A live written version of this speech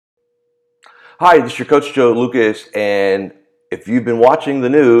Hi, this is your coach Joe Lucas, and if you've been watching the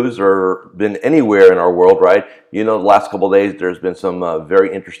news or been anywhere in our world, right, you know the last couple of days there's been some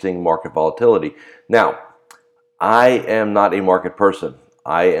very interesting market volatility. Now, I am not a market person.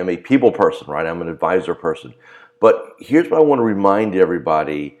 I am a people person, right? I'm an advisor person. But here's what I want to remind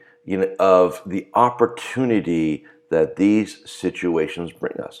everybody, of the opportunity that these situations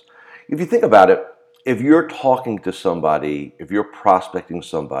bring us. If you think about it, if you're talking to somebody, if you're prospecting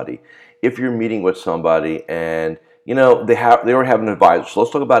somebody, if you're meeting with somebody and they already have an advisor. So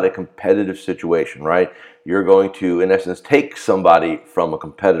let's talk about a competitive situation, right? You're going to, in essence, take somebody from a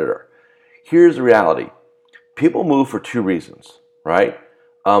competitor. Here's the reality. People move for two reasons, right?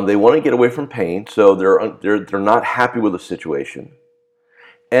 They want to get away from pain, so they're not happy with the situation,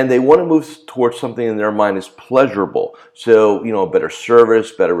 and they want to move towards something in their mind is pleasurable. So better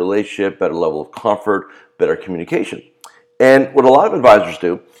service, better relationship, better level of comfort, better communication. And what a lot of advisors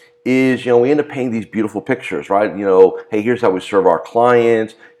do is, we end up painting these beautiful pictures, right? Hey, here's how we serve our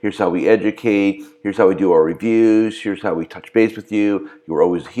clients. Here's how we educate. Here's how we do our reviews. Here's how we touch base with you. You're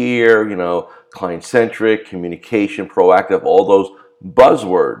always here, client-centric, communication, proactive, all those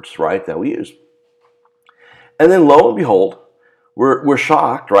buzzwords, right, that we use. And then lo and behold, we're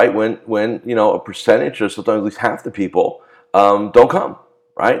shocked, right, when a percentage or sometimes at least half the people don't come,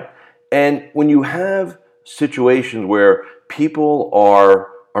 right? And when you have situations where people are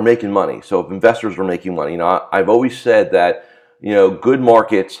making money, so if investors are making money, I've always said that good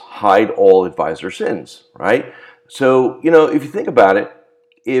markets hide all advisor sins, right? So if you think about it,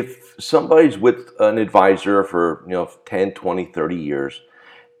 if somebody's with an advisor for 10, 20, 30 years,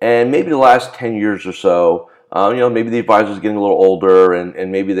 and maybe the last 10 years or so, maybe the advisor's getting a little older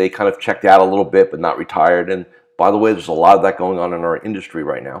and maybe they kind of checked out a little bit but not retired. And by the way, there's a lot of that going on in our industry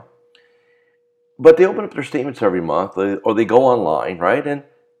right now. But they open up their statements every month or they go online, right? And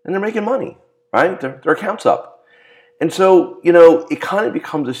they're making money, right? Their account's up. And so, it kind of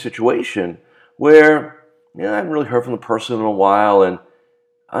becomes a situation where, I haven't really heard from the person in a while, and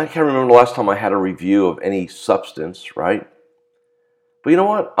I can't remember the last time I had a review of any substance, right? But you know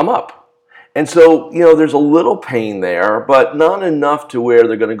what? I'm up. And so, there's a little pain there, but not enough to where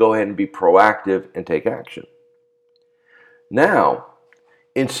they're going to go ahead and be proactive and take action. Now,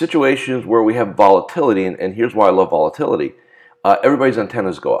 in situations where we have volatility, and here's why I love volatility, everybody's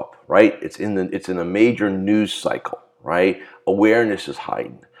antennas go up, right? It's in a major news cycle, right? Awareness is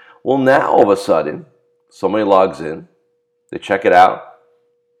heightened. Well, now all of a sudden, somebody logs in, they check it out,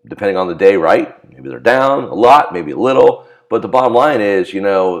 depending on the day, right? Maybe they're down a lot, maybe a little, but the bottom line is,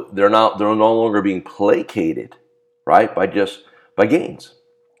 they're no longer being placated, right? By gains.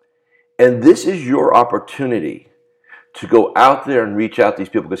 And this is your opportunity to go out there and reach out to these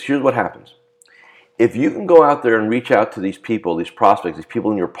people, because here's what happens. If you can go out there and reach out to these people, these prospects, these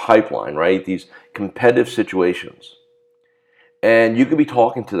people in your pipeline, right? These competitive situations, and you could be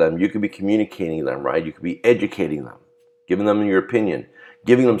talking to them, you could be communicating to them, right? You could be educating them, giving them your opinion,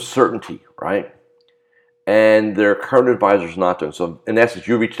 giving them certainty, right? And their current advisor is not doing. So in essence,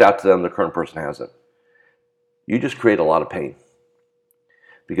 you reached out to them, the current person hasn't. You just create a lot of pain.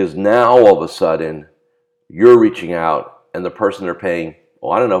 Because now all of a sudden, you're reaching out and the person they're paying,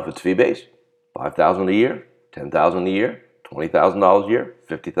 I don't know if it's fee-based, $5,000 a year, $10,000 a year, $20,000 a year,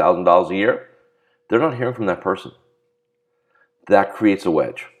 $50,000 a year. They're not hearing from that person. That creates a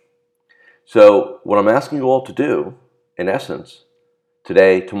wedge. So what I'm asking you all to do, in essence,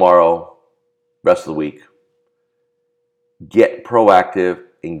 today, tomorrow, rest of the week, get proactive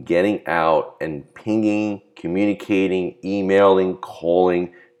in getting out and pinging, communicating, emailing,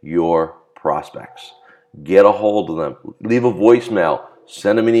 calling your prospects. Get a hold of them. Leave a voicemail.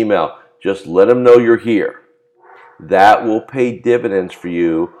 Send them an email. Just let them know you're here. That will pay dividends for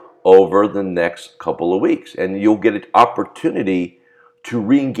you over the next couple of weeks. And you'll get an opportunity to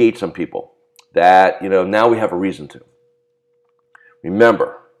re-engage some people that, now we have a reason to.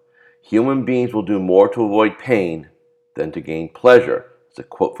 Remember, human beings will do more to avoid pain than to gain pleasure. It's a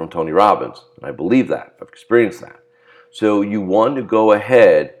quote from Tony Robbins, and I believe that. I've experienced that. So you want to go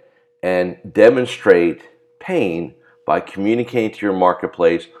ahead and demonstrate pain by communicating to your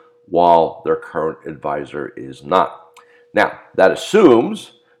marketplace while their current advisor is not. Now, that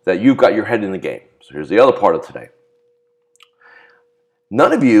assumes that you've got your head in the game. So here's the other part of today.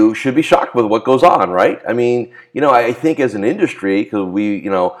 None of you should be shocked with what goes on, right? I mean, I think as an industry, because we,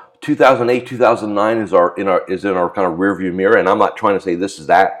 2008, 2009 is in our kind of rearview mirror, and I'm not trying to say this is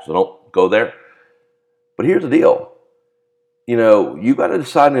that, so don't go there. But here's the deal. You got to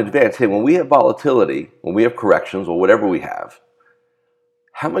decide in advance, hey, when we have volatility, when we have corrections, or whatever we have,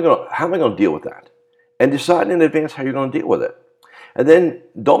 how am I going to deal with that? And decide in advance how you're going to deal with it. And then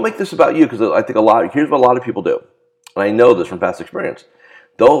don't make this about you, because I think here's what a lot of people do. And I know this from past experience.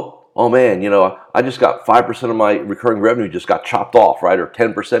 Oh man, I just got 5% of my recurring revenue just got chopped off, right? Or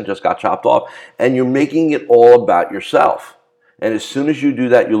 10% just got chopped off. And you're making it all about yourself. And as soon as you do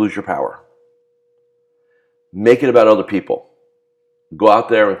that, you lose your power. Make it about other people. Go out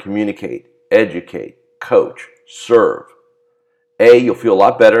there and communicate, educate, coach, serve. A, you'll feel a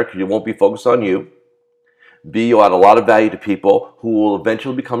lot better because you won't be focused on you. B, you'll add a lot of value to people who will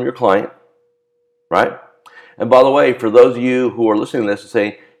eventually become your client, right? And by the way, for those of you who are listening to this and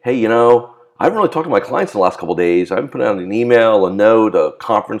saying, hey, I haven't really talked to my clients in the last couple of days. I haven't put out an email, a note, a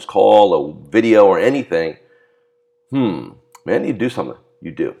conference call, a video, or anything. Man, you do something.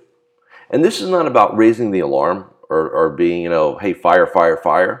 You do. And this is not about raising the alarm or being, hey, fire, fire,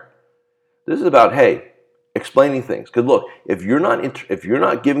 fire. This is about, hey, explaining things. Because look, if you're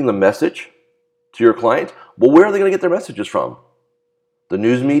not giving the message to your clients, well, where are they going to get their messages from? The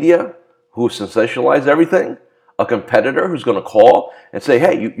news media, who sensationalize everything? A competitor who's going to call and say,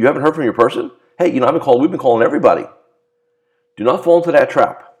 hey, you haven't heard from your person? Hey, we've been calling everybody. Do not fall into that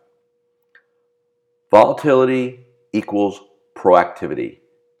trap. Volatility equals proactivity.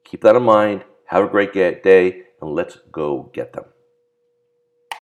 Keep that in mind. Have a great day, and let's go get them.